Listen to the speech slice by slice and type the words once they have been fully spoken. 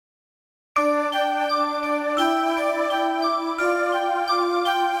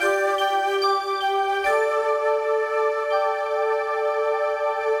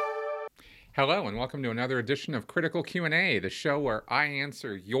Hello and welcome to another edition of Critical Q&A, the show where I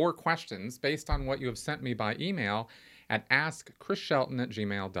answer your questions based on what you have sent me by email at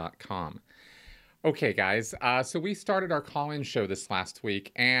askchrisshelton@gmail.com. Okay, guys, so we started our call-in show this last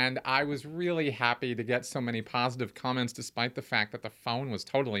week, and I was really happy to get so many positive comments despite the fact that the phone was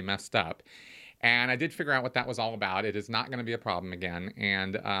totally messed up. And I did figure out what that was all about. It is not going to be a problem again.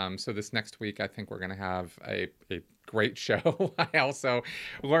 And so this next week, I think we're going to have a great show. I also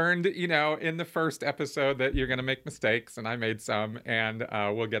learned, in the first episode that you're going to make mistakes, and I made some, and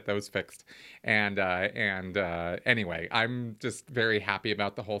we'll get those fixed. And anyway, I'm just very happy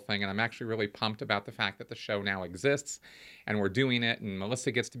about the whole thing, and I'm actually really pumped about the fact that the show now exists, and we're doing it, and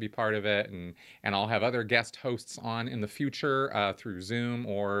Melissa gets to be part of it, and I'll have other guest hosts on in the future through Zoom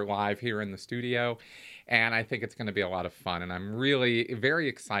or live here in the studio. And I think it's going to be a lot of fun. And I'm really very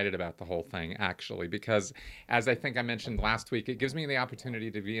excited about the whole thing, actually, because as I think I mentioned last week, it gives me the opportunity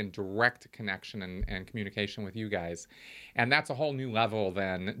to be in direct connection and communication with you guys. And that's a whole new level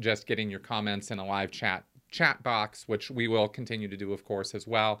than just getting your comments in a live chat box, which we will continue to do, of course, as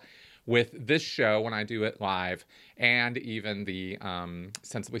well with this show when I do it live, and even the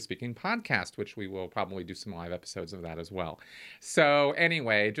Sensibly Speaking podcast, which we will probably do some live episodes of that as well. So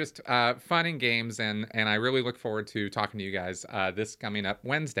anyway, just fun and games, and I really look forward to talking to you guys this coming up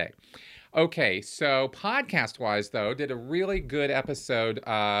Wednesday. Okay, so podcast-wise, though, did a really good episode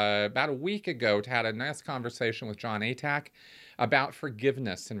about a week ago. Had a nice conversation with John Atack about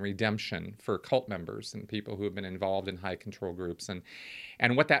forgiveness and redemption for cult members and people who have been involved in high control groups, and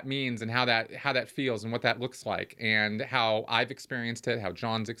what that means and how that feels and what that looks like, and how I've experienced it, how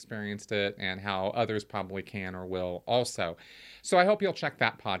John's experienced it, and how others probably can or will also. So I hope you'll check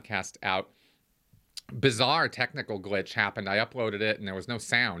that podcast out. Bizarre technical glitch happened. I uploaded it and there was no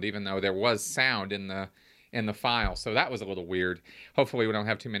sound, even though there was sound in the file. So that was a little weird. Hopefully we don't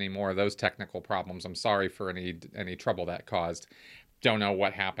have too many more of those technical problems. I'm sorry for any trouble that caused. Don't know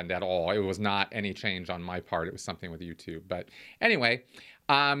what happened at all. It was not any change on my part. It was something with YouTube. But anyway,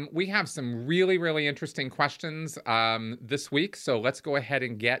 we have some really, really interesting questions this week. So let's go ahead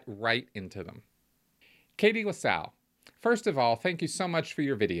and get right into them. Katie LaSalle. First of all, thank you so much for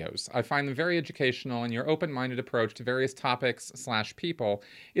your videos. I find them very educational, and your open-minded approach to various topics/people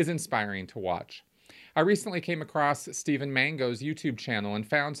is inspiring to watch. I recently came across Stephen Mango's YouTube channel and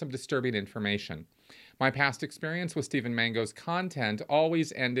found some disturbing information. My past experience with Stephen Mango's content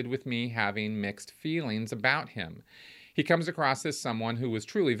always ended with me having mixed feelings about him. He comes across as someone who was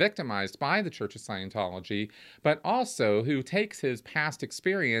truly victimized by the Church of Scientology, but also who takes his past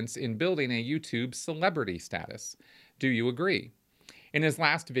experience in building a YouTube celebrity status. Do you agree? In his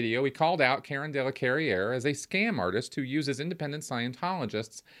last video, he called out Karen de la Carriere as a scam artist who uses independent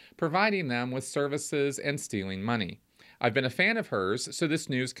Scientologists, providing them with services and stealing money. I've been a fan of hers, so this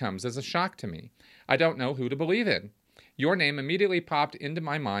news comes as a shock to me. I don't know who to believe in. Your name immediately popped into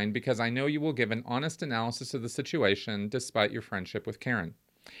my mind because I know you will give an honest analysis of the situation despite your friendship with Karen.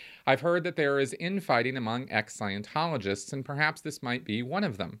 I've heard that there is infighting among ex-Scientologists, and perhaps this might be one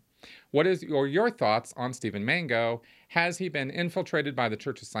of them. What is your thoughts on Stephen Mango? Has he been infiltrated by the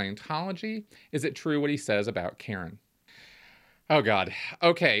Church of Scientology? Is it true what he says about Karen? Oh, God.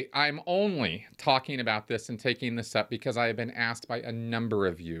 Okay, I'm only talking about this and taking this up because I have been asked by a number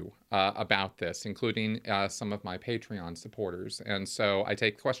of you about this, including some of my Patreon supporters. And so I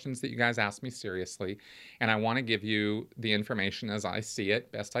take questions that you guys ask me seriously, and I want to give you the information as I see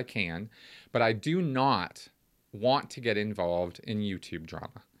it, best I can. But I do not want to get involved in YouTube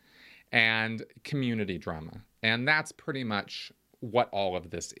drama and community drama. And that's pretty much what all of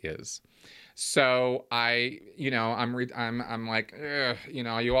this is. So I'm like,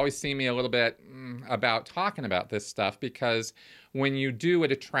 you always see me a little bit about talking about this stuff because when you do,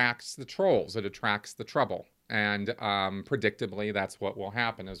 it attracts the trolls, it attracts the trouble. And predictably, that's what will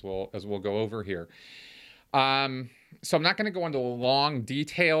happen as we'll go over here. So I'm not going to go into a long,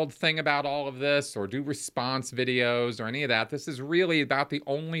 detailed thing about all of this or do response videos or any of that. This is really about the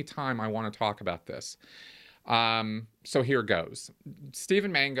only time I want to talk about this. So here goes.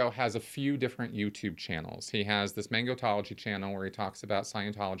 Stephen Mango has a few different YouTube channels. He has this Mangotology channel where he talks about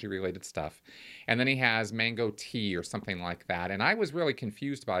Scientology-related stuff. And then he has Mango Tea or something like that. And I was really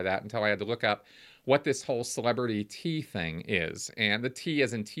confused by that until I had to look up what this whole celebrity tea thing is. And the T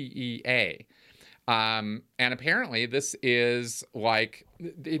as in TEA. And apparently this is like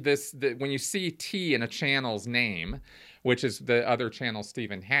when you see T in a channel's name, which is the other channel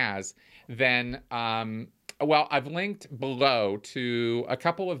Stephen has, then, well, I've linked below to a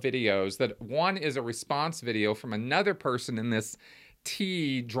couple of videos that one is a response video from another person in this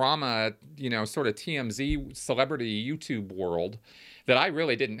T drama, sort of TMZ celebrity YouTube world. that I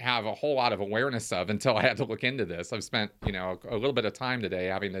really didn't have a whole lot of awareness of until I had to look into this. I've spent, a little bit of time today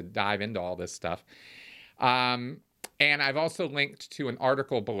having to dive into all this stuff. Um, and I've also linked to an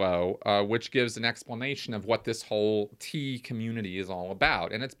article below, which gives an explanation of what this whole tea community is all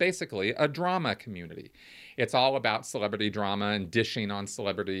about. And it's basically a drama community. It's all about celebrity drama and dishing on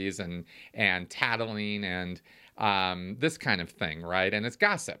celebrities and tattling and this kind of thing, right? And it's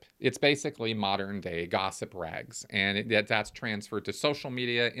gossip. It's basically modern day gossip rags. And that's transferred to social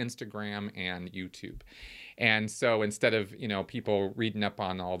media, Instagram, and YouTube. And so instead of, people reading up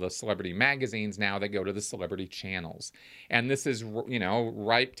on all the celebrity magazines, now they go to the celebrity channels. And this is,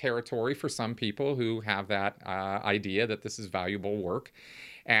 ripe territory for some people who have that idea that this is valuable work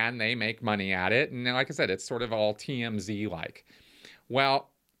and they make money at it. And like I said, it's sort of all TMZ like. Well,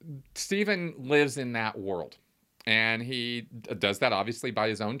 Stephen lives in that world. And he does that obviously by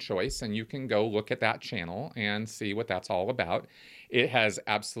his own choice. And you can go look at that channel and see what that's all about. It has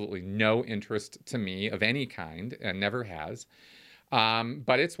absolutely no interest to me of any kind and never has.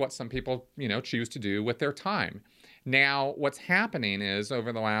 But it's what some people, choose to do with their time. Now, what's happening is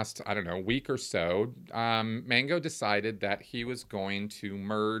over the last, week or so, Mango decided that he was going to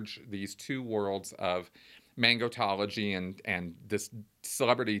merge these two worlds of Mangotology and this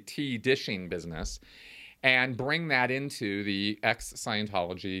celebrity tea dishing business and bring that into the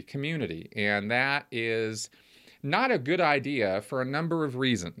ex-Scientology community. And that is not a good idea for a number of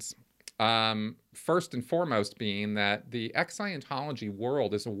reasons. First and foremost being that the ex-Scientology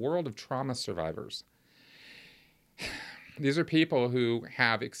world is a world of trauma survivors. These are people who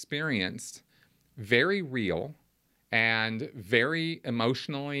have experienced very real and very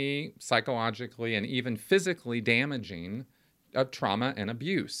emotionally, psychologically, and even physically damaging trauma and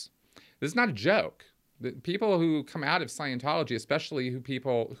abuse. This is not a joke. The people who come out of Scientology, especially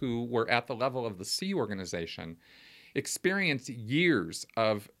people who were at the level of the Sea Organization, experienced years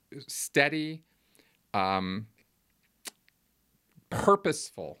of steady,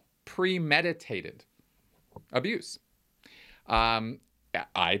 purposeful, premeditated abuse.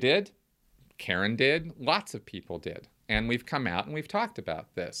 I did, Karen did, lots of people did. And we've come out and we've talked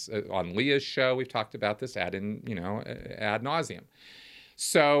about this. On Leah's show, we've talked about this ad nauseum.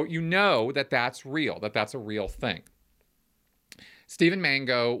 So that that's real, that that's a real thing. Stephen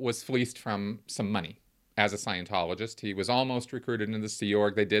Mango was fleeced from some money as a Scientologist. He was almost recruited into the Sea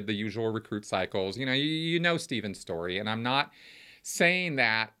Org. They did the usual recruit cycles. You know Stephen's story, and I'm not saying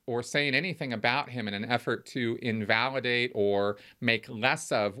that or saying anything about him in an effort to invalidate or make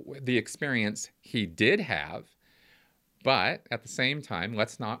less of the experience he did have. But at the same time,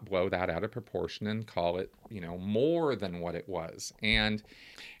 let's not blow that out of proportion and call it, more than what it was. And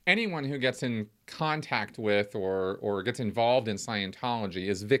anyone who gets in contact with or gets involved in Scientology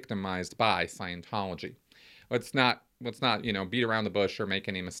is victimized by Scientology. Let's not, beat around the bush or make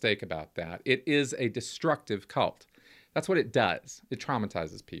any mistake about that. It is a destructive cult. That's what it does. It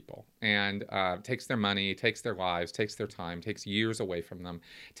traumatizes people and takes their money, takes their lives, takes their time, takes years away from them,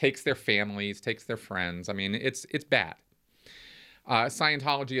 takes their families, takes their friends. I mean, it's bad.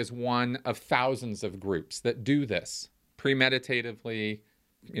 Scientology is one of thousands of groups that do this premeditatively,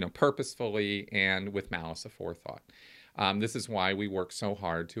 purposefully, and with malice aforethought. This is why we work so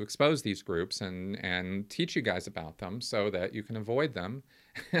hard to expose these groups and teach you guys about them so that you can avoid them.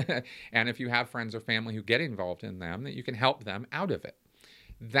 And if you have friends or family who get involved in them, that you can help them out of it.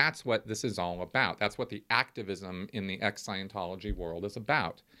 That's what this is all about. That's what the activism in the ex-Scientology world is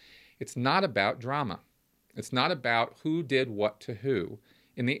about. It's not about drama. It's not about who did what to who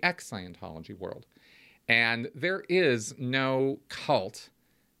in the ex-Scientology world. And there is no cult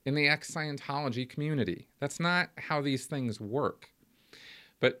in the ex-Scientology community. That's not how these things work.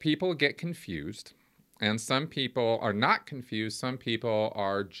 But people get confused, and some people are not confused. Some people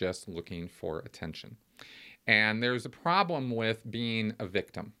are just looking for attention. And there's a problem with being a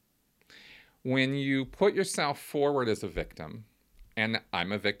victim. When you put yourself forward as a victim, and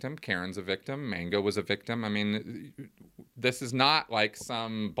I'm a victim, Karen's a victim, Mango was a victim. I mean, this is not like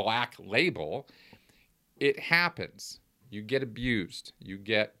some black label. It happens. You get abused. You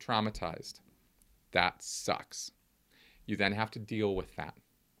get traumatized. That sucks. You then have to deal with that.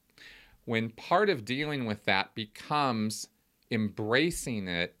 When part of dealing with that becomes embracing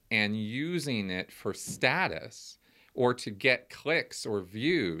it and using it for status or to get clicks or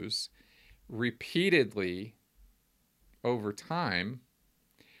views repeatedly over time,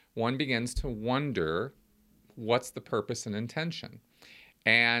 one begins to wonder what's the purpose and intention.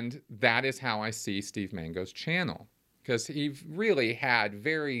 And that is how I see Steve Mango's channel, because he really had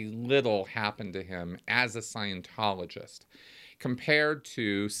very little happen to him as a Scientologist compared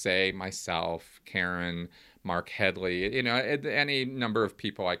to, say, myself, Karen, Mark Headley, any number of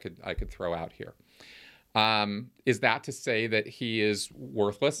people I could throw out here. Is that to say that he is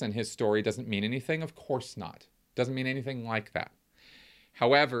worthless and his story doesn't mean anything? Of course not. Doesn't mean anything like that.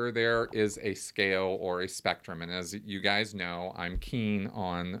 However, there is a scale or a spectrum, and as you guys know, I'm keen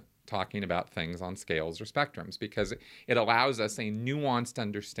on talking about things on scales or spectrums because it allows us a nuanced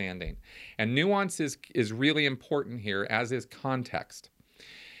understanding. And nuance is really important here, as is context.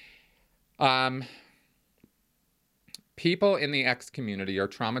 People in the X community are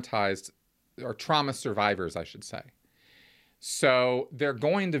traumatized, or trauma survivors, I should say. So they're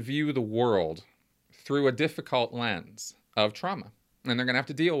going to view the world through a difficult lens of trauma. And they're going to have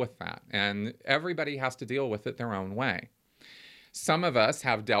to deal with that. And everybody has to deal with it their own way. Some of us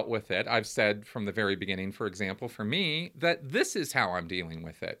have dealt with it. I've said from the very beginning, for example, for me, that this is how I'm dealing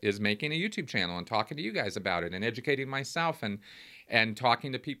with it, is making a YouTube channel and talking to you guys about it and educating myself and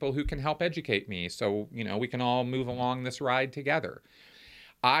talking to people who can help educate me so, we can all move along this ride together.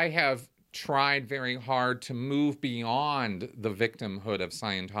 I have tried very hard to move beyond the victimhood of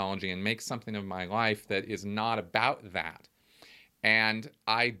Scientology and make something of my life that is not about that. And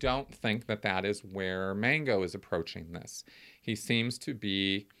I don't think that that is where Mango is approaching this. He seems to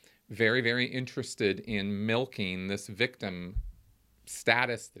be very, very interested in milking this victim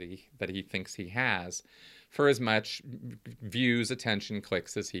status that he thinks he has for as much views, attention,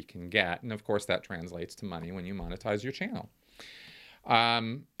 clicks as he can get. And of course, that translates to money when you monetize your channel.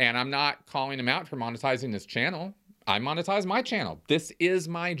 And I'm not calling him out for monetizing his channel. I monetize my channel. This is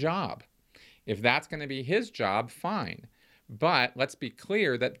my job. If that's going to be his job, fine. But let's be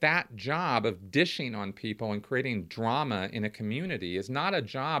clear that that job of dishing on people and creating drama in a community is not a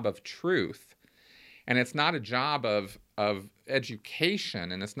job of truth. And it's not a job of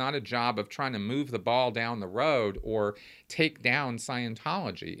education. And it's not a job of trying to move the ball down the road or take down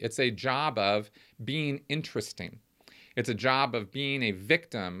Scientology. It's a job of being interesting. It's a job of being a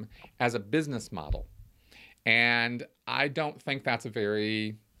victim as a business model. And I don't think that's a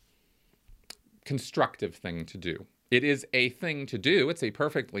very constructive thing to do. It is a thing to do. It's a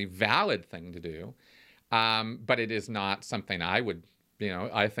perfectly valid thing to do. But it is not something I would,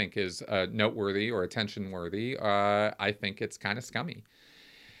 I think is noteworthy or attention-worthy. I think it's kind of scummy.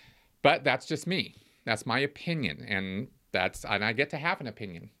 But that's just me. That's my opinion. And I get to have an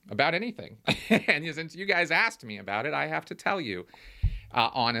opinion about anything. And since you guys asked me about it, I have to tell you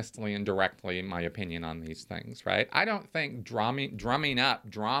honestly and directly my opinion on these things, right? I don't think drumming up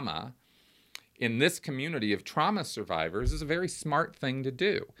drama in this community of trauma survivors is a very smart thing to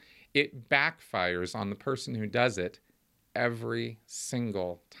do. It backfires on the person who does it every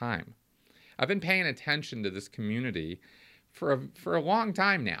single time. I've been paying attention to this community for a long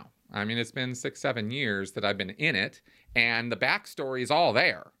time now. I mean, it's been 6-7 years that I've been in it, and the backstory is all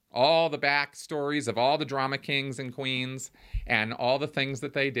there. All the backstories of all the drama kings and queens and all the things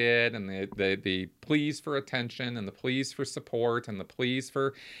that they did, and the pleas for attention and the pleas for support and the pleas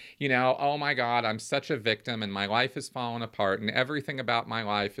for, oh my God, I'm such a victim and my life has fallen apart and everything about my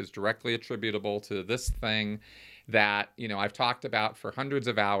life is directly attributable to this thing that, I've talked about for hundreds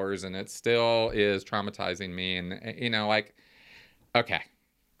of hours and it still is traumatizing me. And, okay,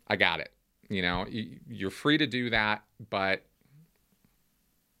 I got it. You're free to do that, but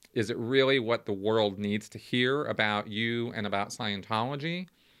is it really what the world needs to hear about you and about Scientology?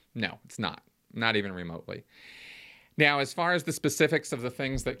 No, it's not. Not even remotely. Now, as far as the specifics of the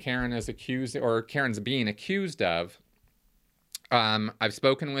things that Karen is accused, or Karen's being accused of, I've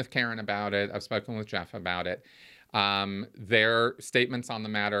spoken with Karen about it. I've spoken with Jeff about it. Their statements on the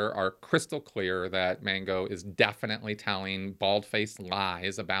matter are crystal clear that Mango is definitely telling bald-faced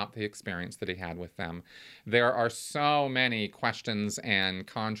lies about the experience that he had with them. There are so many questions and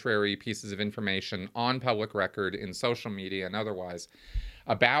contrary pieces of information on public record in social media and otherwise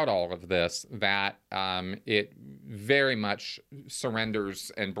about all of this that it very much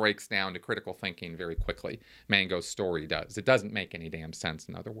surrenders and breaks down to critical thinking very quickly. Mango's story does. It doesn't make any damn sense,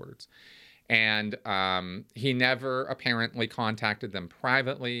 in other words. And he never apparently contacted them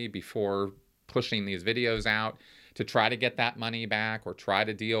privately before pushing these videos out to try to get that money back or try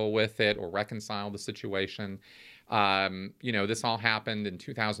to deal with it or reconcile the situation. This all happened in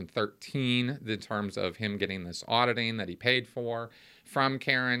 2013 in terms of him getting this auditing that he paid for from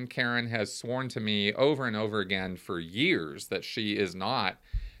Karen. Karen has sworn to me over and over again for years that she is not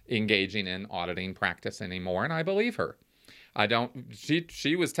engaging in auditing practice anymore, and I believe her.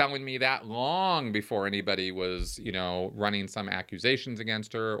 She was telling me that long before anybody was, running some accusations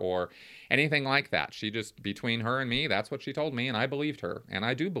against her or anything like that. She just, between her and me, that's what she told me, and I believed her, and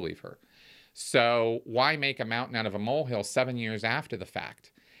I do believe her. So why make a mountain out of a molehill 7 years after the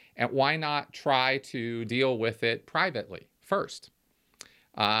fact? And why not try to deal with it privately first?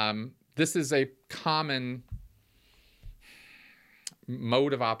 This is a common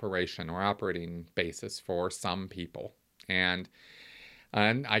mode of operation or operating basis for some people. And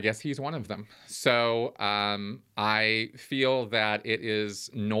I guess he's one of them. So I feel that it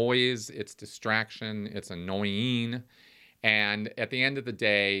is noise, it's distraction, it's annoying. And at the end of the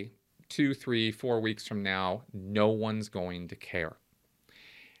day, 2, 3, 4 weeks from now, no one's going to care.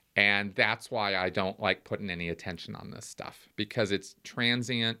 And that's why I don't like putting any attention on this stuff, because it's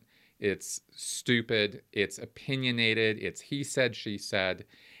transient, it's stupid, it's opinionated, it's he said, she said,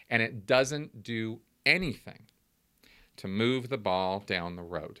 and it doesn't do anything to move the ball down the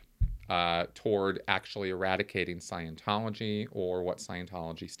road toward actually eradicating Scientology or what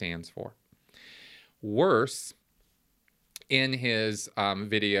Scientology stands for. Worse, in his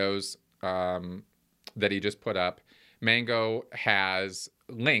videos that he just put up, Mango has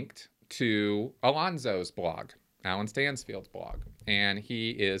linked to Alonzo's blog, Alan Stansfield's blog, and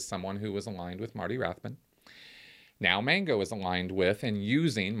he is someone who was aligned with Marty Rathbun. Now Mango is aligned with and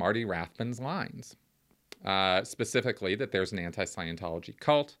using Marty Rathbun's lines. Specifically that there's an anti-Scientology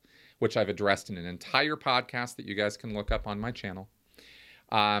cult, which I've addressed in an entire podcast that you guys can look up on my channel.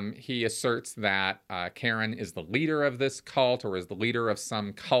 He asserts that Karen is the leader of this cult or is the leader of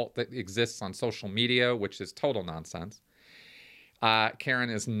some cult that exists on social media, which is total nonsense.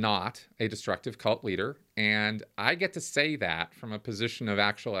 Karen is not a destructive cult leader, and I get to say that from a position of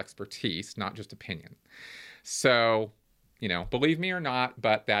actual expertise, not just opinion. So, believe me or not,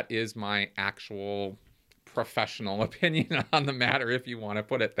 but that is my actual professional opinion on the matter, if you want to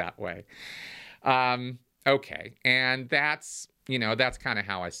put it that way. Okay, and that's kind of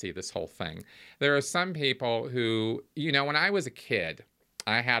how I see this whole thing. There are some people who, when I was a kid,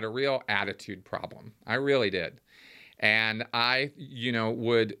 I had a real attitude problem. I really did. And I,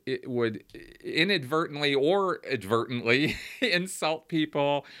 would inadvertently or advertently insult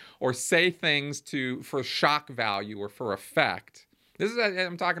people or say things for shock value or for effect.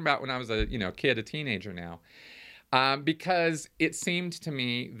 I'm talking about when I was a kid, a teenager now, because it seemed to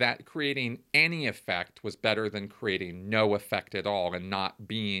me that creating any effect was better than creating no effect at all and not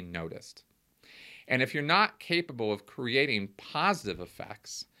being noticed. And if you're not capable of creating positive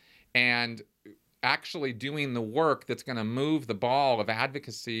effects and actually doing the work that's going to move the ball of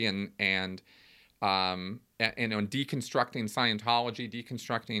advocacy and on deconstructing Scientology,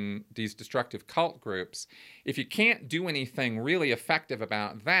 deconstructing these destructive cult groups, if you can't do anything really effective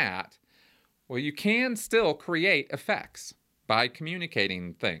about that, well, you can still create effects by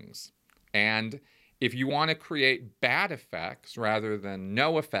communicating things. And if you want to create bad effects rather than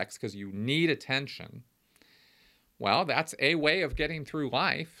no effects because you need attention, well, that's a way of getting through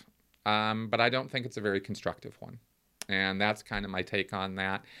life. But I don't think it's a very constructive one. And that's kind of my take on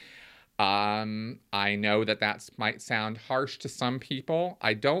that. I know that might sound harsh to some people.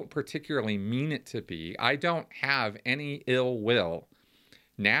 I don't particularly mean it to be. I don't have any ill will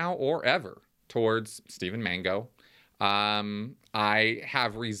now or ever towards Stephen Mango. I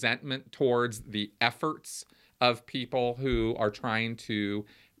have resentment towards the efforts of people who are trying to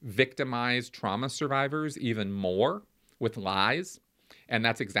victimize trauma survivors even more with lies. And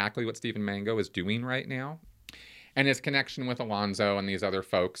that's exactly what Stephen Mango is doing right now. And his connection with Alonzo and these other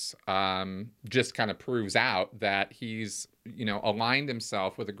folks just kind of proves out that he's, aligned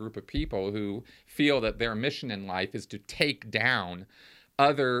himself with a group of people who feel that their mission in life is to take down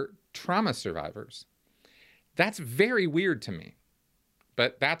other trauma survivors. That's very weird to me.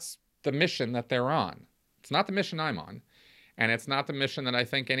 But that's the mission that they're on. It's not the mission I'm on. And it's not the mission that I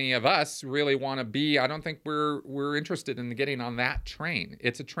think any of us really want to be. I don't think we're interested in getting on that train.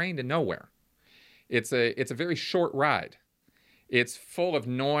 It's a train to nowhere. It's a very short ride. It's full of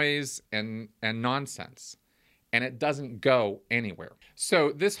noise and nonsense, and it doesn't go anywhere.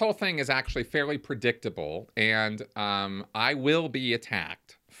 So this whole thing is actually fairly predictable, and I will be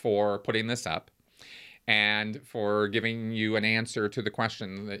attacked for putting this up and for giving you an answer to the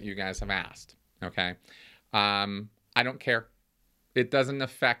question that you guys have asked. Okay, I don't care. It doesn't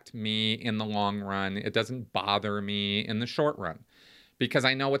affect me in the long run. It doesn't bother me in the short run, because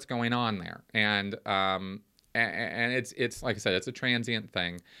I know what's going on there. And it's like I said, it's a transient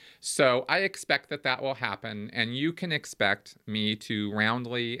thing. So I expect that will happen, and you can expect me to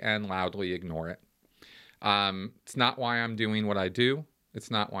roundly and loudly ignore it. It's not why I'm doing what I do. It's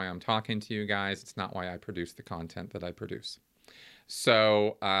not why I'm talking to you guys. It's not why I produce the content that I produce.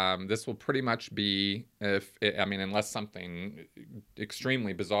 So this will pretty much be, unless something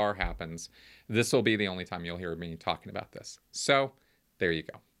extremely bizarre happens, this will be the only time you'll hear me talking about this. So there you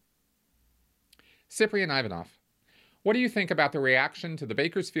go. Cyprian Ivanov. What do you think about the reaction to the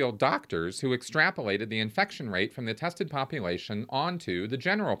Bakersfield doctors who extrapolated the infection rate from the tested population onto the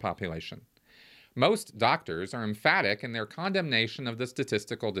general population? Most doctors are emphatic in their condemnation of the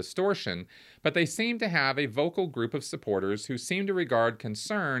statistical distortion, but they seem to have a vocal group of supporters who seem to regard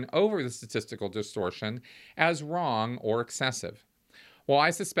concern over the statistical distortion as wrong or excessive. While I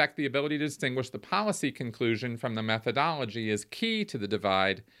suspect the ability to distinguish the policy conclusion from the methodology is key to the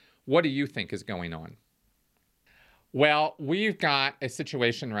divide, what do you think is going on? Well, we've got a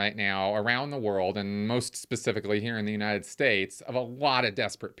situation right now around the world, and most specifically here in the United States, of a lot of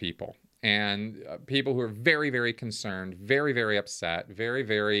desperate people and people who are very, very concerned, very, very upset, very,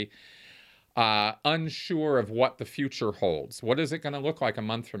 very unsure of what the future holds. What is it going to look like a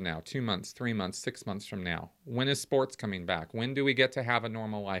month from now, 2 months, 3 months, 6 months from now? When is sports coming back? When do we get to have a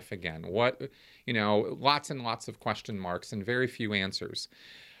normal life again? Lots and lots of question marks and very few answers.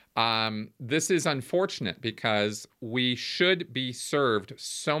 This is unfortunate because we should be served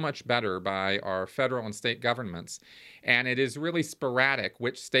so much better by our federal and state governments. And it is really sporadic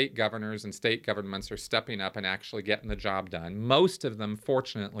which state governors and state governments are stepping up and actually getting the job done. Most of them,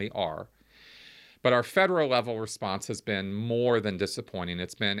 fortunately, are. But our federal level response has been more than disappointing.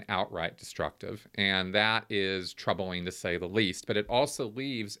 It's been outright destructive. And that is troubling to say the least. But it also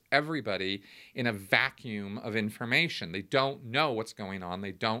leaves everybody in a vacuum of information. They don't know what's going on.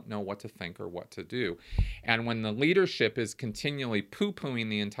 They don't know what to think or what to do. And when the leadership is continually poo-pooing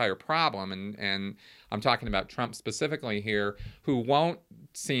the entire problem, and I'm talking about Trump specifically here, who won't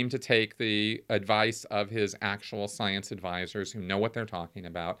seem to take the advice of his actual science advisors who know what they're talking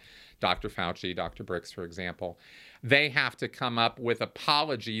about, Dr. Fauci, Dr. Birx, for example, they have to come up with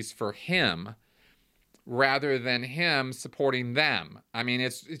apologies for him rather than him supporting them. I mean,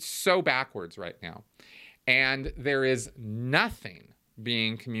 it's so backwards right now. And there is nothing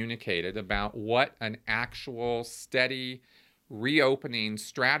being communicated about what an actual steady reopening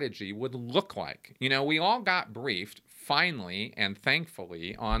strategy would look like. We all got briefed finally and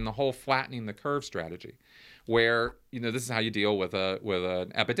thankfully on the whole flattening the curve strategy, where this is how you deal with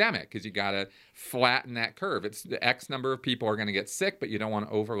an epidemic, because you got to flatten that curve. It's the X number of people are going to get sick, but you don't want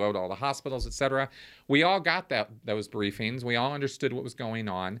to overload all the hospitals, etc. We all got those briefings. We all understood what was going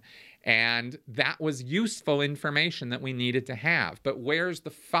on, and that was useful information that we needed to have. But where's the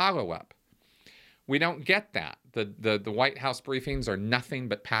follow-up? We don't get that. The White House briefings are nothing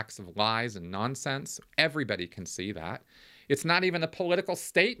but packs of lies and nonsense. Everybody can see that. It's not even a political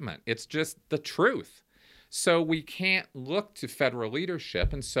statement. It's just the truth. So we can't look to federal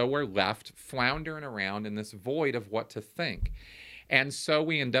leadership, and so we're left floundering around in this void of what to think. And so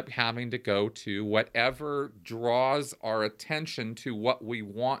we end up having to go to whatever draws our attention to what we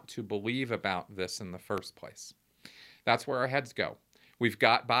want to believe about this in the first place. That's where our heads go. We've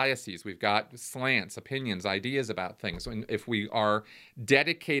got biases, we've got slants, opinions, ideas about things. And if we are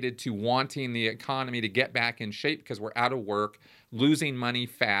dedicated to wanting the economy to get back in shape because we're out of work, losing money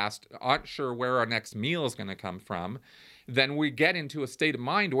fast, aren't sure where our next meal is going to come from, then we get into a state of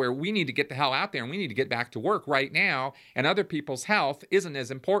mind where we need to get the hell out there and we need to get back to work right now. And other people's health isn't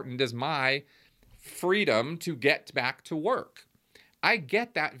as important as my freedom to get back to work. I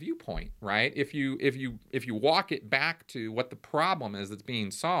get that viewpoint, right? If you walk it back to what the problem is that's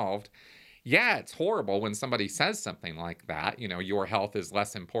being solved, yeah, it's horrible when somebody says something like that. Your health is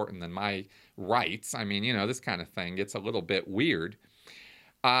less important than my rights. I mean, this kind of thing gets a little bit weird.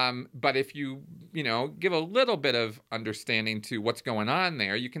 But if you give a little bit of understanding to what's going on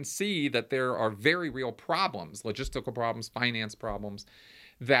there, you can see that there are very real problems, logistical problems, finance problems,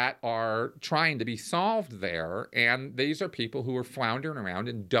 that are trying to be solved there, and these are people who are floundering around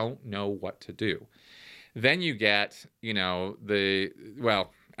and don't know what to do. Then you get, anyway,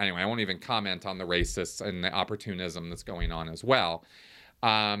 I won't even comment on the racists and the opportunism that's going on as well.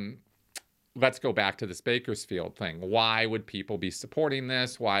 Let's go back to this Bakersfield thing. Why would people be supporting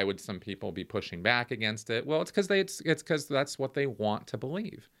this? Why would some people be pushing back against it? Well, it's because that's what they want to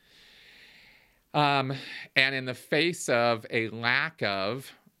believe. And in the face of a lack of,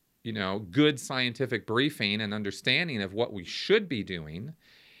 good scientific briefing and understanding of what we should be doing,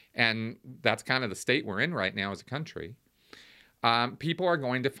 and that's kind of the state we're in right now as a country, people are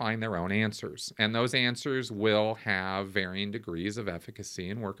going to find their own answers. And those answers will have varying degrees of efficacy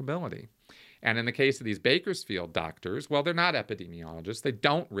and workability. And in the case of these Bakersfield doctors, well, they're not epidemiologists. They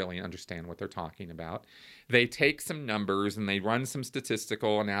don't really understand what they're talking about. They take some numbers and they run some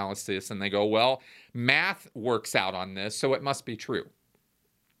statistical analysis and they go, well, math works out on this, so it must be true.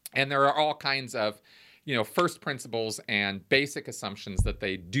 And there are all kinds of, first principles and basic assumptions that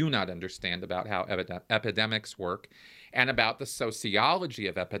they do not understand about how epidemics work. and about the sociology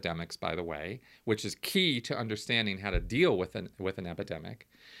of epidemics, by the way, which is key to understanding how to deal with an epidemic.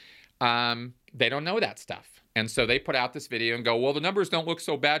 They don't know that stuff. And so they put out this video and go, well, the numbers don't look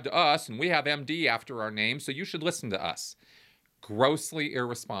so bad to us, and we have MD after our name, so you should listen to us. Grossly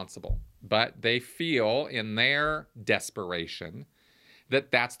irresponsible. But they feel in their desperation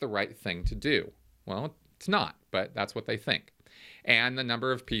that that's the right thing to do. Well, it's not, but that's what they think. And the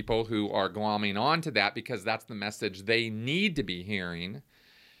number of people who are glomming onto that because that's the message they need to be hearing,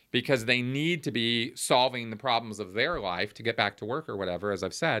 because they need to be solving the problems of their life to get back to work or whatever, as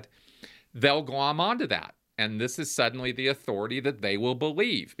I've said, they'll glom onto that. And this is suddenly the authority that they will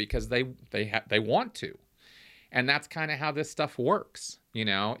believe because they want to. And that's kind of how this stuff works. You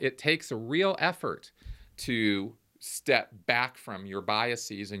know, it takes a real effort to step back from your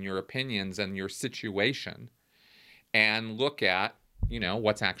biases and your opinions and your situation and look at, you know,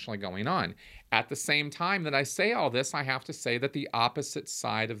 what's actually going on. At the same time that I say all this, I have to say that the opposite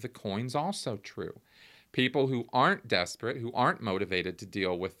side of the coin's also true. People who aren't desperate, who aren't motivated to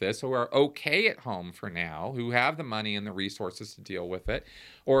deal with this, who are okay at home for now, who have the money and the resources to deal with it,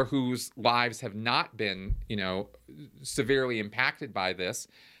 or whose lives have not been, you know, severely impacted by this,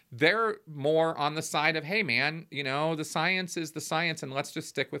 they're more on the side of, hey, man, you know, the science is the science, and let's just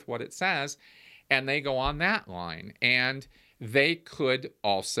stick with what it says. And they go on that line. And they could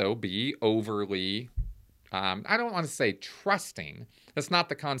also be overly, I don't want to say trusting. That's not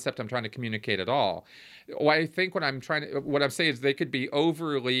the concept I'm trying to communicate at all. I think what I'm saying is they could be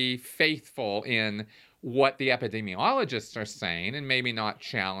overly faithful in what the epidemiologists are saying and maybe not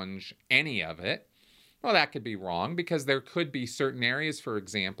challenge any of it. Well, that could be wrong because there could be certain areas, for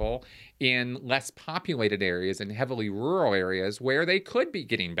example, in less populated areas and heavily rural areas where they could be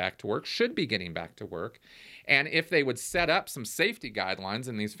getting back to work, should be getting back to work. And if they would set up some safety guidelines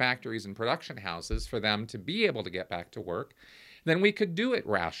in these factories and production houses for them to be able to get back to work, then we could do it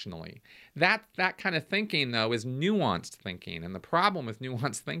rationally. That kind of thinking, though, is nuanced thinking. And the problem with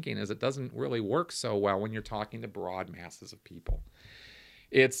nuanced thinking is it doesn't really work so well when you're talking to broad masses of people.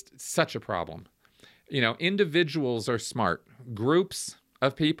 It's such a problem. You know, individuals are smart. Groups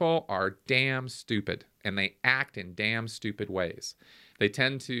of people are damn stupid, and they act in damn stupid ways. They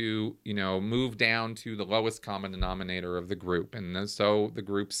tend to, you know, move down to the lowest common denominator of the group. And so the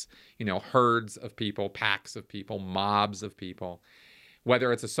groups, you know, herds of people, packs of people, mobs of people,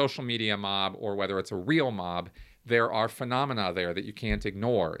 whether it's a social media mob or whether it's a real mob, there are phenomena there that you can't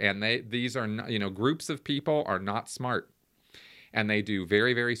ignore. And these are, you know, groups of people are not smart. And they do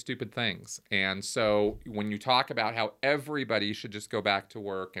very, very stupid things. And so when you talk about how everybody should just go back to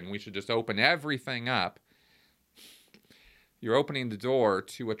work and we should just open everything up, you're opening the door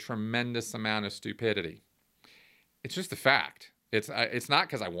to a tremendous amount of stupidity. It's just a fact. It's not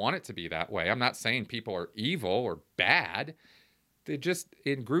because I want it to be that way. I'm not saying people are evil or bad. They just,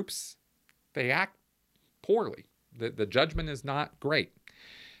 in groups, they act poorly. The judgment is not great.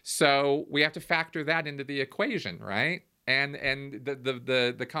 So we have to factor that into the equation, right? And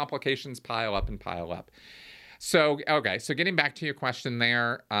the complications pile up and pile up. So, okay, so getting back to your question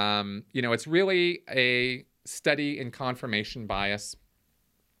there, you know, it's really a study in confirmation bias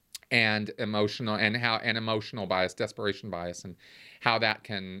and emotional bias, desperation bias, and how that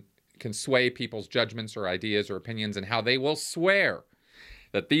can sway people's judgments or ideas or opinions, and how they will swear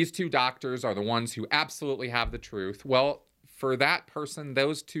that these two doctors are the ones who absolutely have the truth. Well, for that person,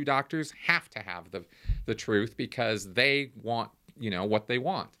 those two doctors have to have the truth because they want, you know, what they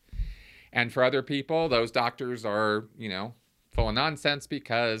want. And for other people, those doctors are, you know, full of nonsense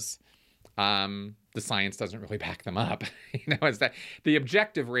because the science doesn't really back them up. You know, is that the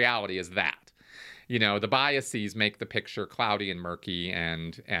objective reality is that, you know, the biases make the picture cloudy and murky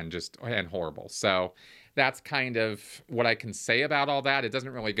and horrible. So that's kind of what I can say about all that. It doesn't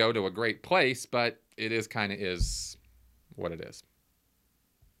really go to a great place, but it is kind of is what it is.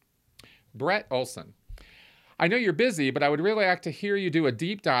 Brett Olson. I know you're busy, but I would really like to hear you do a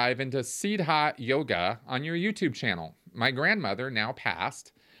deep dive into Siddha Yoga on your YouTube channel. My grandmother, now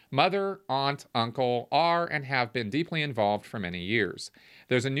passed, mother, aunt, uncle are and have been deeply involved for many years.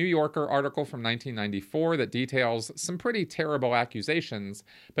 There's a New Yorker article from 1994 that details some pretty terrible accusations,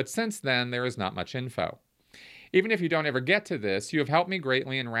 but since then there is not much info. Even if you don't ever get to this, you have helped me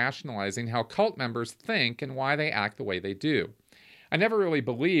greatly in rationalizing how cult members think and why they act the way they do. I never really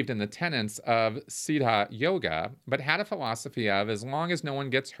believed in the tenets of Siddha Yoga, but had a philosophy of as long as no one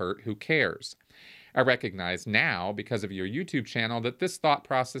gets hurt, who cares? I recognize now, because of your YouTube channel, that this thought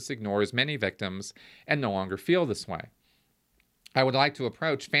process ignores many victims and no longer feel this way. I would like to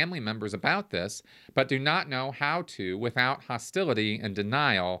approach family members about this, but do not know how to without hostility and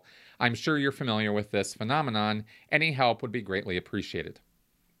denial. I'm sure you're familiar with this phenomenon. Any help would be greatly appreciated.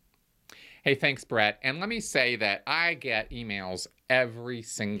 Hey, thanks, Brett. And let me say that I get emails every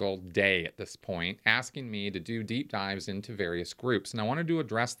single day at this point asking me to do deep dives into various groups. And I wanted to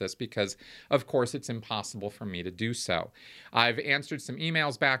address this because, of course, it's impossible for me to do so. I've answered some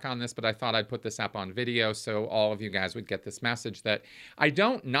emails back on this, but I thought I'd put this up on video so all of you guys would get this message that I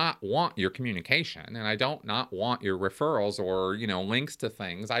don't not want your communication, and I don't not want your referrals or, links to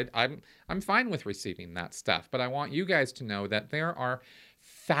things. I'm fine with receiving that stuff, but I want you guys to know that there are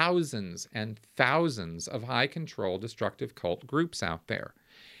thousands and thousands of high control destructive cult groups out there.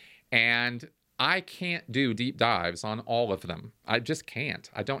 And I can't do deep dives on all of them. I just can't.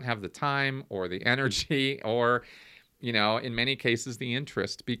 I don't have the time or the energy or, in many cases, the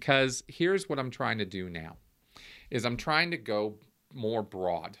interest, because here's what I'm trying to do now is I'm trying to go more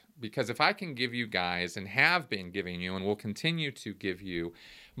broad, because if I can give you guys, and have been giving you and will continue to give you,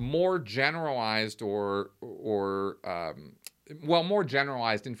 more generalized or more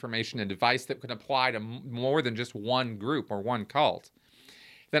generalized information and advice that could apply to more than just one group or one cult,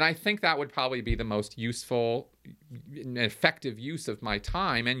 then I think that would probably be the most useful and effective use of my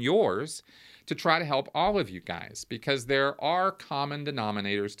time and yours to try to help all of you guys, because there are common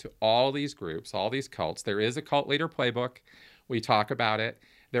denominators to all these groups, all these cults. There is a cult leader playbook. We talk about it.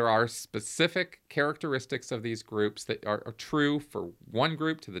 There are specific characteristics of these groups that are true for one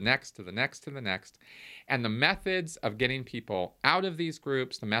group to the next, to the next, to the next. And the methods of getting people out of these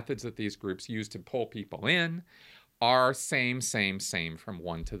groups, the methods that these groups use to pull people in, are same from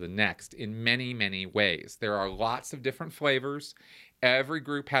one to the next in many, many ways. There are lots of different flavors. Every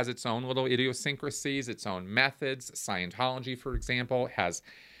group has its own little idiosyncrasies, its own methods. Scientology, for example, has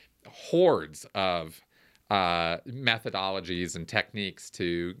hordes of methodologies and techniques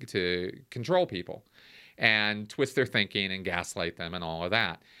to control people and twist their thinking and gaslight them and all of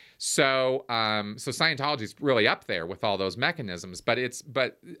that. So Scientology is really up there with all those mechanisms, but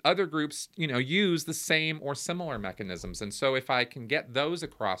other groups, use the same or similar mechanisms. And so if I can get those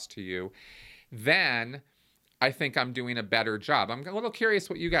across to you, then I think I'm doing a better job. I'm a little curious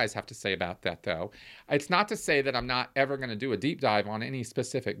what you guys have to say about that, though. It's not to say that I'm not ever going to do a deep dive on any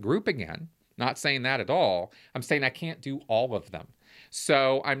specific group again. Not saying that at all. I'm saying I can't do all of them.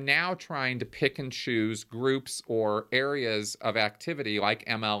 So I'm now trying to pick and choose groups or areas of activity like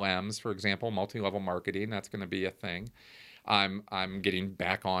MLMs, for example, multi-level marketing. That's going to be a thing I'm getting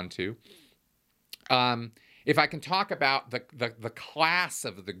back onto. If I can talk about the class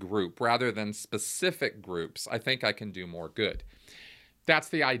of the group rather than specific groups, I think I can do more good. That's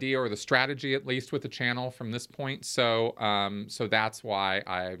the idea, or the strategy, at least, with the channel from this point. So that's why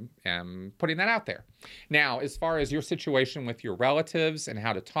I am putting that out there. Now, as far as your situation with your relatives and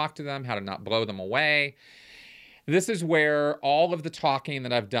how to talk to them, how to not blow them away, this is where all of the talking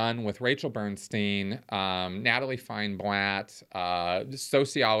that I've done with Rachel Bernstein, Natalie Feinblatt,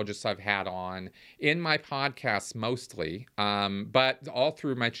 sociologists I've had on in my podcasts mostly, but all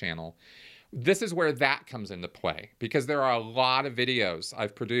through my channel. This is where that comes into play, because there are a lot of videos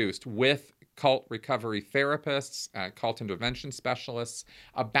I've produced with cult recovery therapists, cult intervention specialists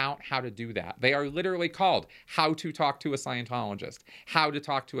about how to do that. They are literally called How to Talk to a Scientologist, How to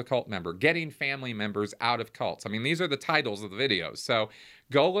Talk to a Cult Member, Getting Family Members Out of Cults. I mean, these are the titles of the videos. So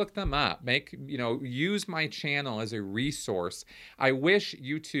go look them up. Use my channel as a resource. I wish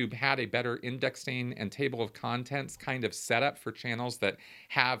YouTube had a better indexing and table of contents kind of setup for channels that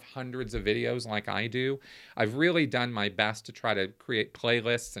have hundreds of videos like I do. I've really done my best to try to create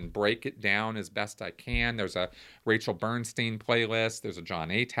playlists and break it down as best I can. There's a Rachel Bernstein playlist. There's a John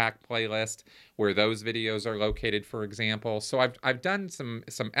Atack playlist where those videos are located, for example. So I've done some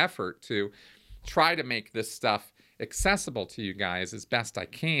effort to try to make this stuff accessible to you guys as best I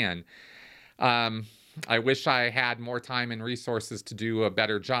can. I wish I had more time and resources to do a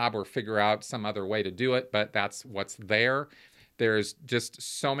better job or figure out some other way to do it, but that's what's there. There's just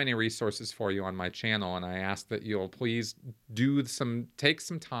so many resources for you on my channel, and I ask that you'll please take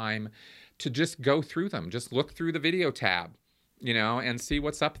some time to just go through them. Just look through the video tab, and see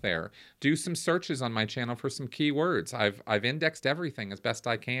what's up there. Do some searches on my channel for some keywords. I've indexed everything as best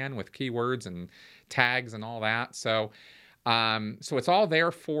I can with keywords and tags and all that. So it's all there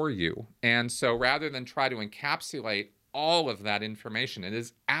for you. And so rather than try to encapsulate all of that information, it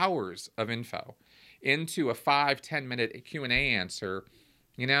is hours of info into a 5-10 minute Q&A answer.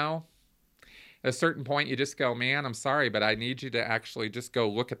 At a certain point, you just go, man, I'm sorry, but I need you to actually just go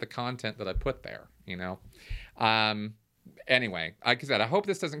look at the content that I put there, Anyway, like I said, I hope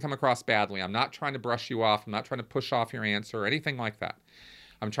this doesn't come across badly. I'm not trying to brush you off. I'm not trying to push off your answer or anything like that.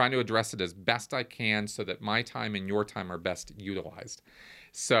 I'm trying to address it as best I can so that my time and your time are best utilized.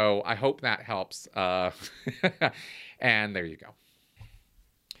 So I hope that helps. And there you go.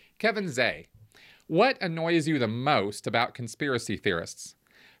 Kevin Zay, what annoys you the most about conspiracy theorists?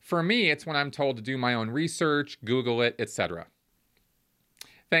 For me, it's when I'm told to do my own research, Google it, etc.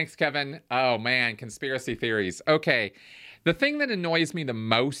 Thanks, Kevin. Oh man, conspiracy theories. Okay. The thing that annoys me the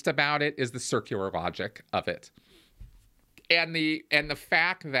most about it is the circular logic of it. And the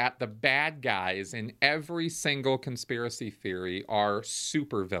fact that the bad guys in every single conspiracy theory are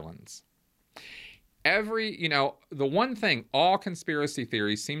supervillains. The one thing all conspiracy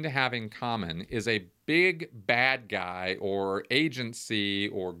theories seem to have in common is a big bad guy or agency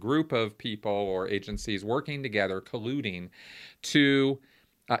or group of people or agencies working together, colluding to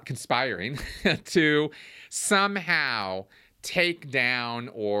conspiring to somehow take down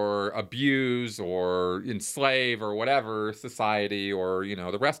or abuse or enslave or whatever society or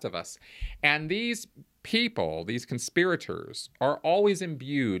the rest of us. And these people, these conspirators, are always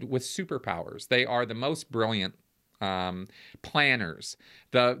imbued with superpowers. They are the most brilliant planners,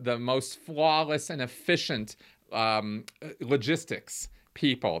 the most flawless and efficient logistics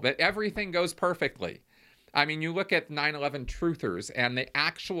people, that everything goes perfectly. I mean, you look at 9/11 truthers and the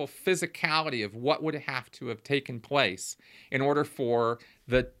actual physicality of what would have to have taken place in order for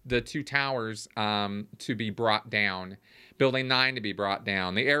the two towers to be brought down, Building 9 to be brought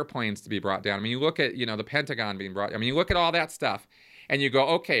down, the airplanes to be brought down. I mean, you look at, the Pentagon being brought. I mean, you look at all that stuff and you go,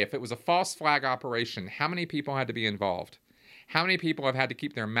 okay, if it was a false flag operation, how many people had to be involved? How many people have had to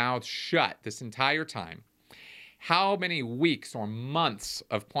keep their mouths shut this entire time? How many weeks or months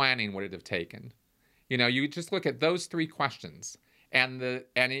of planning would it have taken? You just look at those three questions, and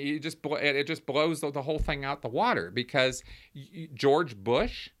it just blows the whole thing out the water, because George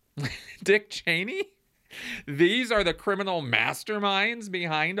Bush, Dick Cheney, these are the criminal masterminds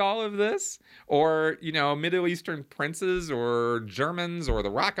behind all of this, or Middle Eastern princes, or Germans, or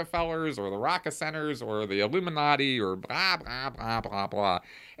the Rockefellers, or the Rockacenters, or the Illuminati, or blah blah blah blah blah.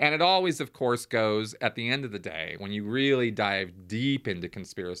 And it always, of course, goes at the end of the day, when you really dive deep into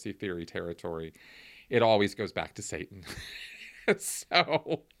conspiracy theory territory, it always goes back to Satan.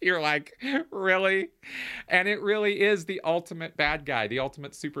 So you're like, really? And it really is the ultimate bad guy, the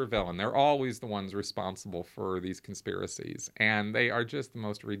ultimate supervillain. They're always the ones responsible for these conspiracies. And they are just the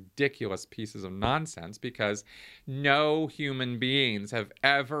most ridiculous pieces of nonsense, because no human beings have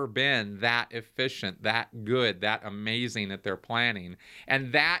ever been that efficient, that good, that amazing at their planning,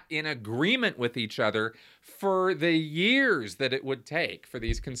 and that in agreement with each other for the years that it would take for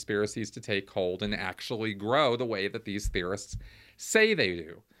these conspiracies to take hold and actually grow the way that these theorists say they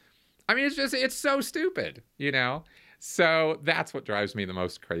do. I mean, it's so stupid, So that's what drives me the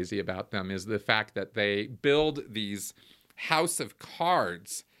most crazy about them, is the fact that they build these house of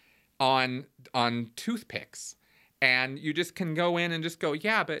cards on toothpicks, and you just can go in and just go,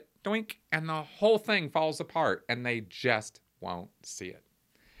 yeah, but doink, and the whole thing falls apart, and they just won't see it.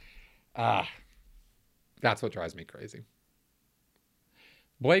 That's what drives me crazy.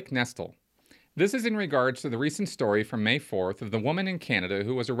 Blake Nestle. This is in regards to the recent story from May 4th of the woman in Canada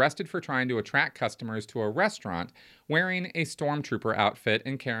who was arrested for trying to attract customers to a restaurant wearing a stormtrooper outfit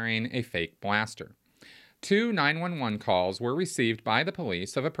and carrying a fake blaster. 2 911 calls were received by the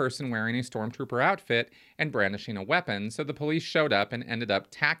police of a person wearing a stormtrooper outfit and brandishing a weapon, so the police showed up and ended up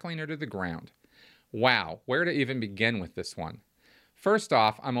tackling her to the ground. Wow, where to even begin with this one? First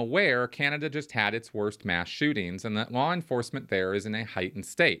off, I'm aware Canada just had its worst mass shootings and that law enforcement there is in a heightened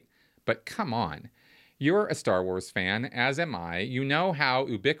state. But come on. You're a Star Wars fan, as am I. You know how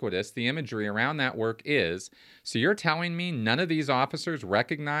ubiquitous the imagery around that work is. So you're telling me none of these officers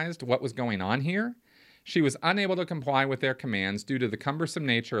recognized what was going on here? She was unable to comply with their commands due to the cumbersome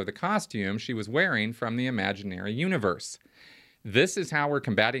nature of the costume she was wearing from the imaginary universe. This is how we're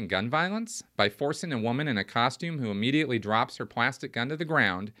combating gun violence? By forcing a woman in a costume who immediately drops her plastic gun to the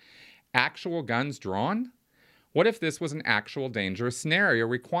ground. Actual guns drawn? What if this was an actual dangerous scenario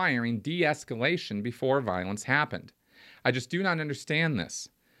requiring de-escalation before violence happened? I just do not understand this.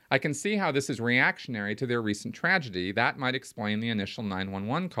 I can see how this is reactionary to their recent tragedy. That might explain the initial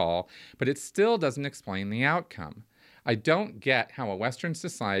 911 call, but it still doesn't explain the outcome. I don't get how a Western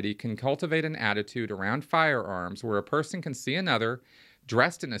society can cultivate an attitude around firearms where a person can see another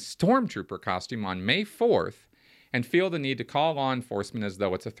dressed in a stormtrooper costume on May 4th and feel the need to call law enforcement as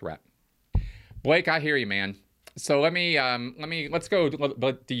though it's a threat. Blake, I hear you, man. So let's go a little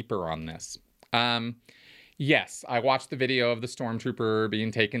bit deeper on this. Yes, I watched the video of the stormtrooper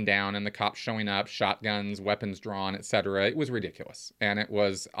being taken down and the cops showing up, shotguns, weapons drawn, etc. It was ridiculous. And it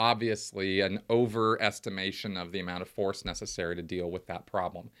was obviously an overestimation of the amount of force necessary to deal with that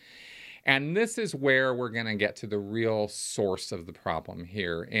problem. And this is where we're going to get to the real source of the problem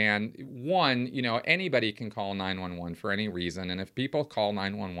here. And one, anybody can call 911 for any reason. And if people call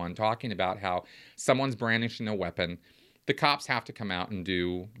 911 talking about how someone's brandishing a weapon, the cops have to come out and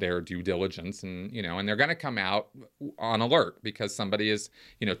do their due diligence. And they're going to come out on alert because somebody is,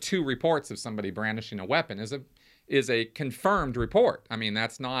 2 reports of somebody brandishing a weapon is a confirmed report. I mean,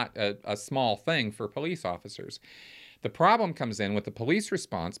 that's not a small thing for police officers. The problem comes in with the police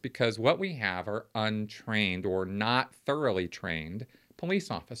response because what we have are untrained or not thoroughly trained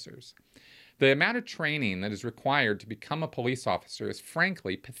police officers. The amount of training that is required to become a police officer is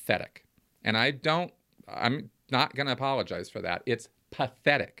frankly pathetic. And I'm not going to apologize for that. It's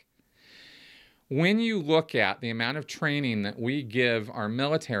pathetic. When you look at the amount of training that we give our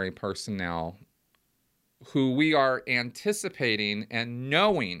military personnel, who we are anticipating and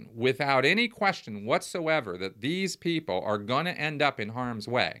knowing without any question whatsoever that these people are going to end up in harm's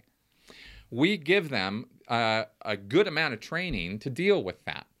way, we give them a good amount of training to deal with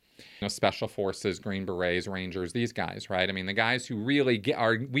that. Special Forces, Green Berets, Rangers, these guys, right? I mean, the guys who really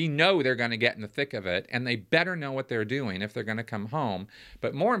we know they're going to get in the thick of it, and they better know what they're doing if they're going to come home.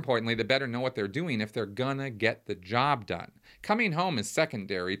 But more importantly, they better know what they're doing if they're going to get the job done. Coming home is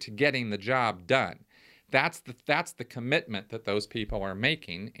secondary to getting the job done. That's the commitment that those people are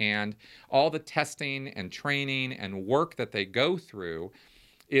making, and all the testing and training and work that they go through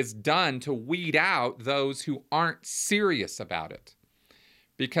is done to weed out those who aren't serious about it.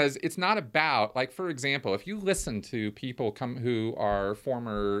 Because it's not about, like, for example, if you listen to people who are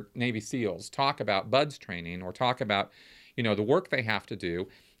former Navy SEALs talk about BUDS training or talk about, the work they have to do,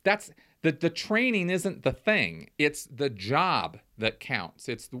 that's the training isn't the thing. It's the job that counts.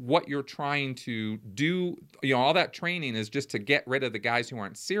 It's what you're trying to do. All that training is just to get rid of the guys who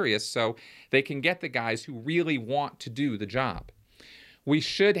aren't serious so they can get the guys who really want to do the job. We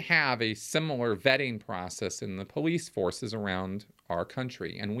should have a similar vetting process in the police forces around our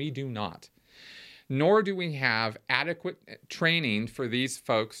country, and we do not. Nor do we have adequate training for these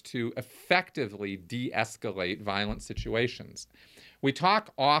folks to effectively de-escalate violent situations. We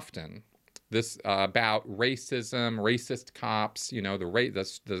talk often about racism, racist cops,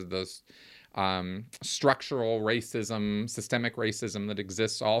 the structural racism, systemic racism that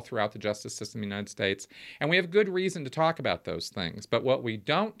exists all throughout the justice system in the United States. And we have good reason to talk about those things. But what we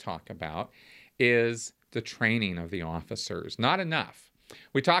don't talk about is the training of the officers. Not enough.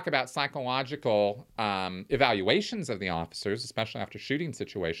 We talk about psychological evaluations of the officers, especially after shooting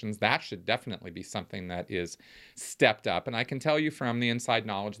situations. That should definitely be something that is stepped up. And I can tell you from the inside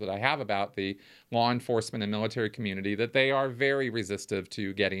knowledge that I have about the law enforcement and military community that they are very resistive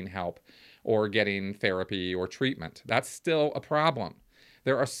to getting help or getting therapy or treatment. That's still a problem.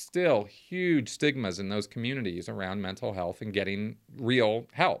 There are still huge stigmas in those communities around mental health and getting real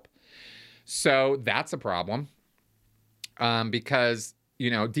help. So that's a problem because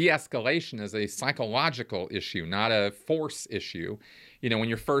de-escalation is a psychological issue, not a force issue. When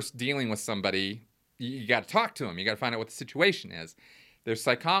you're first dealing with somebody, you got to talk to them. You got to find out what the situation is. There's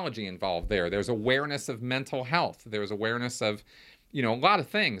psychology involved there. There's awareness of mental health. There's awareness of, a lot of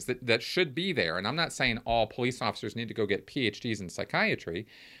things that should be there. And I'm not saying all police officers need to go get PhDs in psychiatry.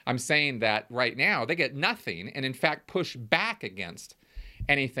 I'm saying that right now they get nothing and, in fact, push back against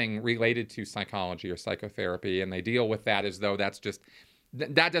anything related to psychology or psychotherapy. And they deal with that as though that's just...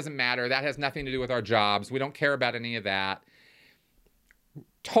 that doesn't matter. That has nothing to do with our jobs. We don't care about any of that.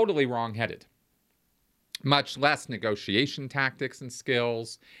 Totally wrong-headed. Much less negotiation tactics and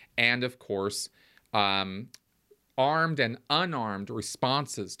skills. And, of course, armed and unarmed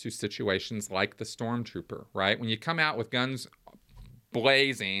responses to situations like the stormtrooper, right? When you come out with guns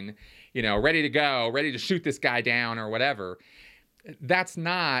blazing, ready to go, ready to shoot this guy down or whatever, that's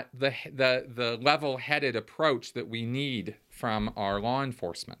not the level-headed approach that we need from our law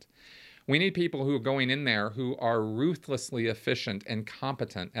enforcement. We need people who are going in there who are ruthlessly efficient and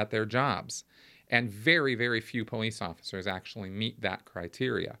competent at their jobs. And very, very few police officers actually meet that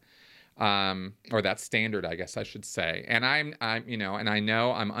criteria. Or that standard, I guess I should say. And and I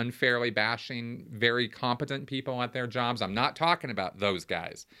know I'm unfairly bashing very competent people at their jobs. I'm not talking about those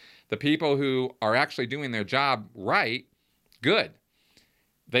guys. The people who are actually doing their job right, good.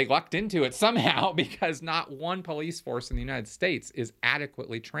 They lucked into it somehow because not one police force in the United States is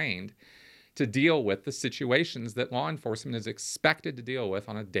adequately trained to deal with the situations that law enforcement is expected to deal with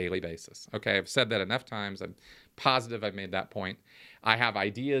on a daily basis. Okay, I've said that enough times. I'm positive I've made that point. I have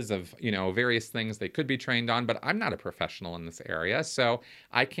ideas of, various things they could be trained on, but I'm not a professional in this area, so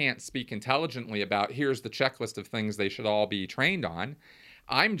I can't speak intelligently about here's the checklist of things they should all be trained on.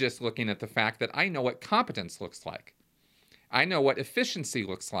 I'm just looking at the fact that I know what competence looks like. I know what efficiency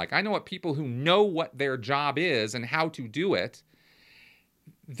looks like. I know what people who know what their job is and how to do it,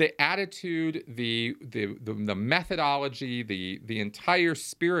 the attitude, the methodology, the entire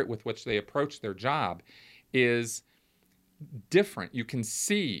spirit with which they approach their job is different. You can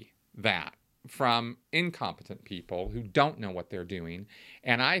see that from incompetent people who don't know what they're doing.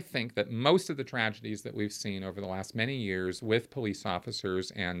 And I think that most of the tragedies that we've seen over the last many years with police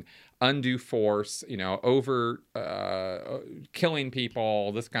officers and undue force, over killing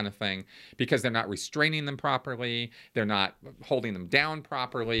people, this kind of thing, because they're not restraining them properly, they're not holding them down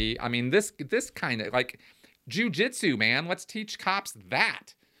properly. I mean, this kind of like jujitsu, man. Let's teach cops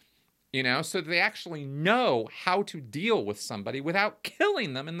that. So they actually know how to deal with somebody without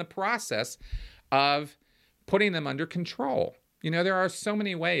killing them in the process of putting them under control. There are so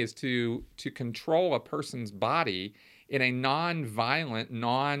many ways to control a person's body in a non-violent,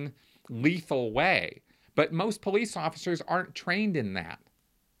 non-lethal way. But most police officers aren't trained in that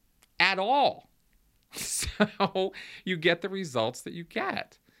at all. So you get the results that you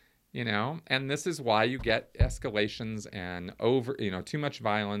get. And this is why you get escalations and too much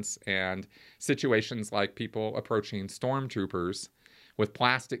violence and situations like people approaching stormtroopers with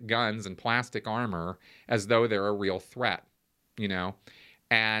plastic guns and plastic armor as though they're a real threat,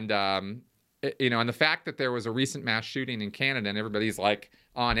 and, and the fact that there was a recent mass shooting in Canada and everybody's like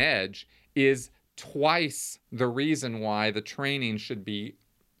on edge is twice the reason why the training should be,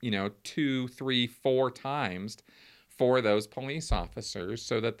 2, 3, 4 times for those police officers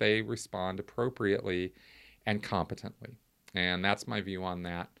so that they respond appropriately and competently. And that's my view on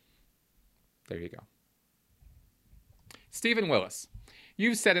that. There you go. Stephen Willis,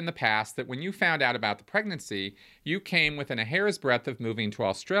 you've said in the past that when you found out about the pregnancy, you came within a hair's breadth of moving to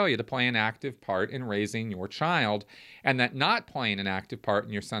Australia to play an active part in raising your child, and that not playing an active part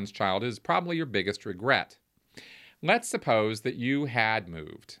in your son's child is probably your biggest regret. Let's suppose that you had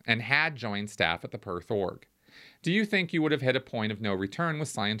moved and had joined staff at the Perth org. Do you think you would have hit a point of no return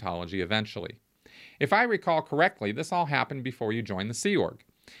with Scientology eventually? If I recall correctly, this all happened before you joined the Sea Org.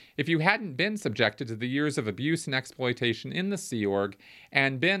 If you hadn't been subjected to the years of abuse and exploitation in the Sea Org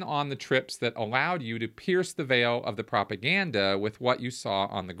and been on the trips that allowed you to pierce the veil of the propaganda with what you saw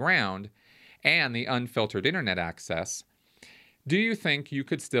on the ground and the unfiltered internet access, do you think you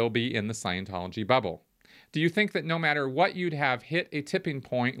could still be in the Scientology bubble? Do you think that no matter what, you'd have hit a tipping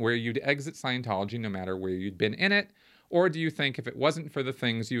point where you'd exit Scientology no matter where you'd been in it? Or do you think if it wasn't for the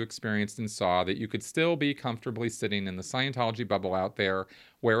things you experienced and saw that you could still be comfortably sitting in the Scientology bubble out there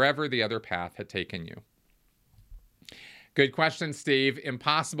wherever the other path had taken you? Good question, Steve.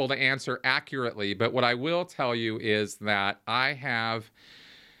 Impossible to answer accurately, but what I will tell you is that I have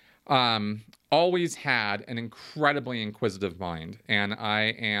always had an incredibly inquisitive mind, and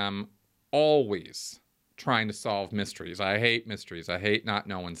I am always trying to solve mysteries. I hate mysteries. I hate not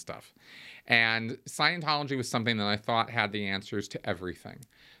knowing stuff. And Scientology was something that I thought had the answers to everything.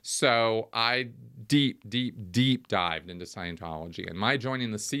 So I deep dived into Scientology. And my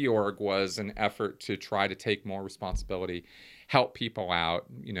joining the Sea Org was an effort to try to take more responsibility, help people out,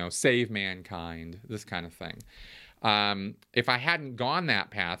 save mankind, this kind of thing. If I hadn't gone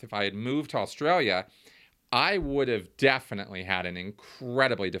that path, if I had moved to Australia, I would have definitely had an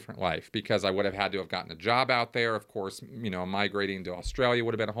incredibly different life because I would have had to have gotten a job out there. Of course, migrating to Australia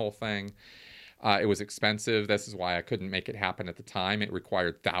would have been a whole thing. It was expensive. This is why I couldn't make it happen at the time. It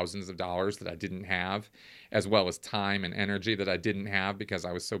required thousands of dollars that I didn't have, as well as time and energy that I didn't have because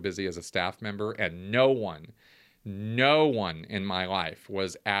I was so busy as a staff member. And no one in my life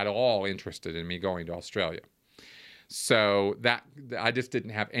was at all interested in me going to Australia. So that I just didn't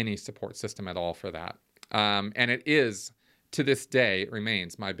have any support system at all for that. And it is, to this day, it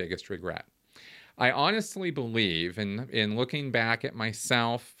remains my biggest regret. I honestly believe, in looking back at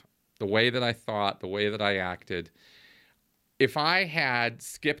myself, the way that I thought, the way that I acted, if I had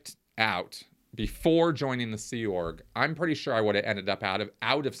skipped out before joining the Sea Org, I'm pretty sure I would have ended up out of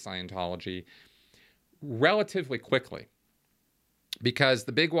Scientology relatively quickly. Because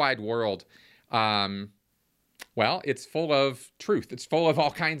the big wide world, well, it's full of truth. It's full of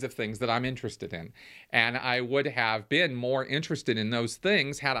all kinds of things that I'm interested in. And I would have been more interested in those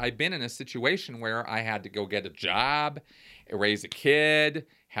things had I been in a situation where I had to go get a job, raise a kid,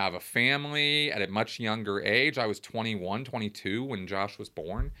 have a family at a much younger age. I was 21, 22 when Josh was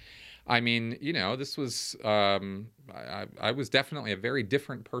born. I mean, this was, I was definitely a very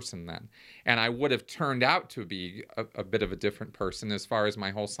different person then. And I would have turned out to be a bit of a different person as far as my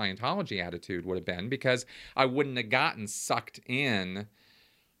whole Scientology attitude would have been, because I wouldn't have gotten sucked in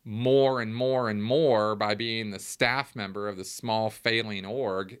more and more and more by being the staff member of the small failing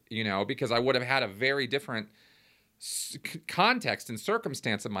org, because I would have had a very different context and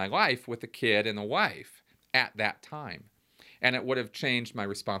circumstance of my life with a kid and a wife at that time. And it would have changed my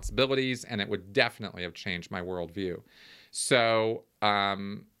responsibilities, and it would definitely have changed my worldview. So,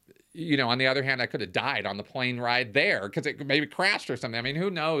 on the other hand, I could have died on the plane ride there because it maybe crashed or something. I mean,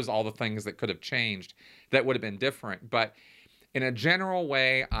 who knows all the things that could have changed that would have been different. But in a general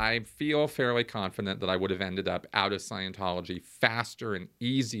way, I feel fairly confident that I would have ended up out of Scientology faster and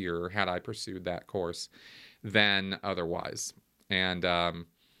easier had I pursued that course than otherwise. And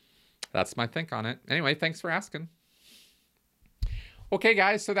that's my think on it. Anyway, thanks for asking. Okay,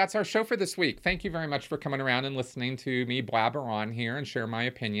 guys, so that's our show for this week. Thank you very much for coming around and listening to me blabber on here and share my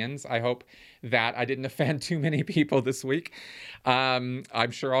opinions. I hope that I didn't offend too many people this week. I'm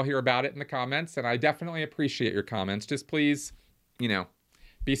sure I'll hear about it in the comments, and I definitely appreciate your comments. Just please,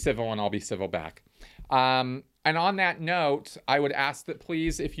 be civil, and I'll be civil back. And on that note, I would ask that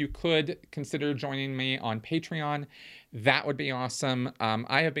please, if you could consider joining me on Patreon, that would be awesome.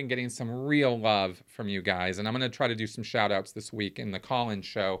 I have been getting some real love from you guys, and I'm going to try to do some shout outs this week in the call-in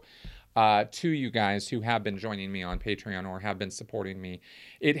show to you guys who have been joining me on Patreon or have been supporting me.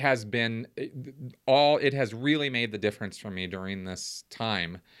 It has really made the difference for me during this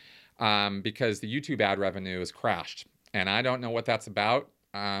time because the YouTube ad revenue has crashed, and I don't know what that's about,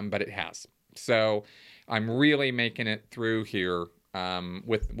 but it has. So I'm really making it through here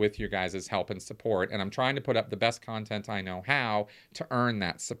with your guys' help and support, and I'm trying to put up the best content I know how to earn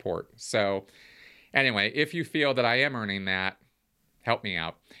that support. So anyway, if you feel that I am earning that, help me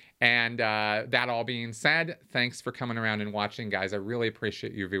out. And that all being said, thanks for coming around and watching, guys. I really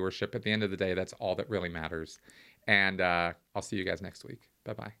appreciate your viewership. At the end of the day, that's all that really matters. And I'll see you guys next week.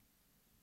 Bye-bye.